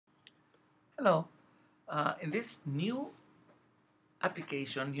Hello. In this new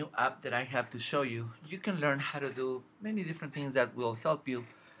application, new app that I have to show you, you can learn how to do many different things that will help you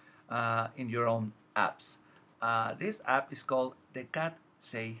in your own apps. This app is called The Cat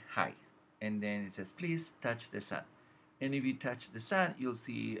Say Hi. And then it says, please touch the sun. And if you touch the sun, you'll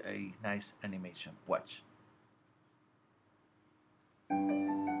see a nice animation. Watch.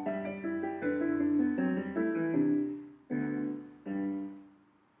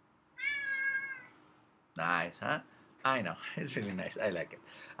 Nice, huh? I know, it's really nice. I like it.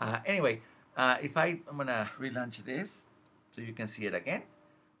 Anyway, if I'm gonna relaunch this so you can see it again.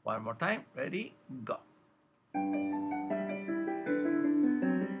 One more time. Ready? Go.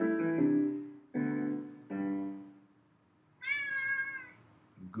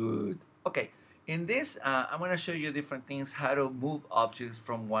 Good. Okay. In this, I'm gonna show you different things, how to move objects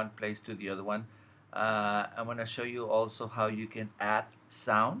from one place to the other one. I'm gonna show you also how you can add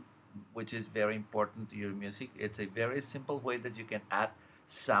sound, which is very important to your music. It's a very simple way that you can add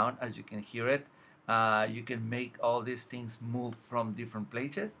sound, as you can hear it. You can make all these things move from different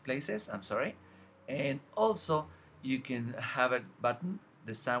places, I'm sorry. And also you can have a button.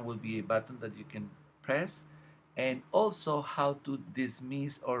 The sound will be a button that you can press, and also how to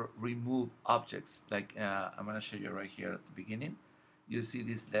dismiss or remove objects. Like I'm going to show you right here at the beginning. You see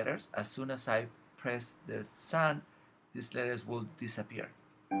these letters. As soon as I press the sun, these letters will disappear.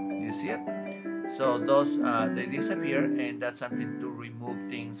 You see it? So those they disappear, and that's something to remove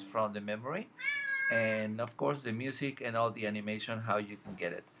things from the memory. And of course the music and all the animation, how you can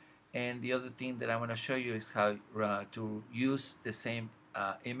get it. And the other thing that I'm going to show you is how to use the same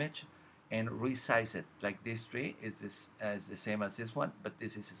image and resize it. Like this tree is the same as this one, but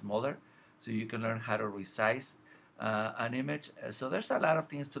this is smaller, so you can learn how to resize an image. So there's a lot of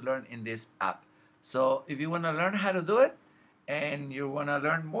things to learn in this app. So if you want to learn how to do it and you want to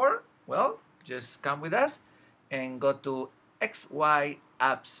learn more, well, just come with us and go to xyapps.com,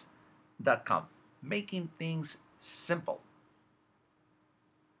 making things simple.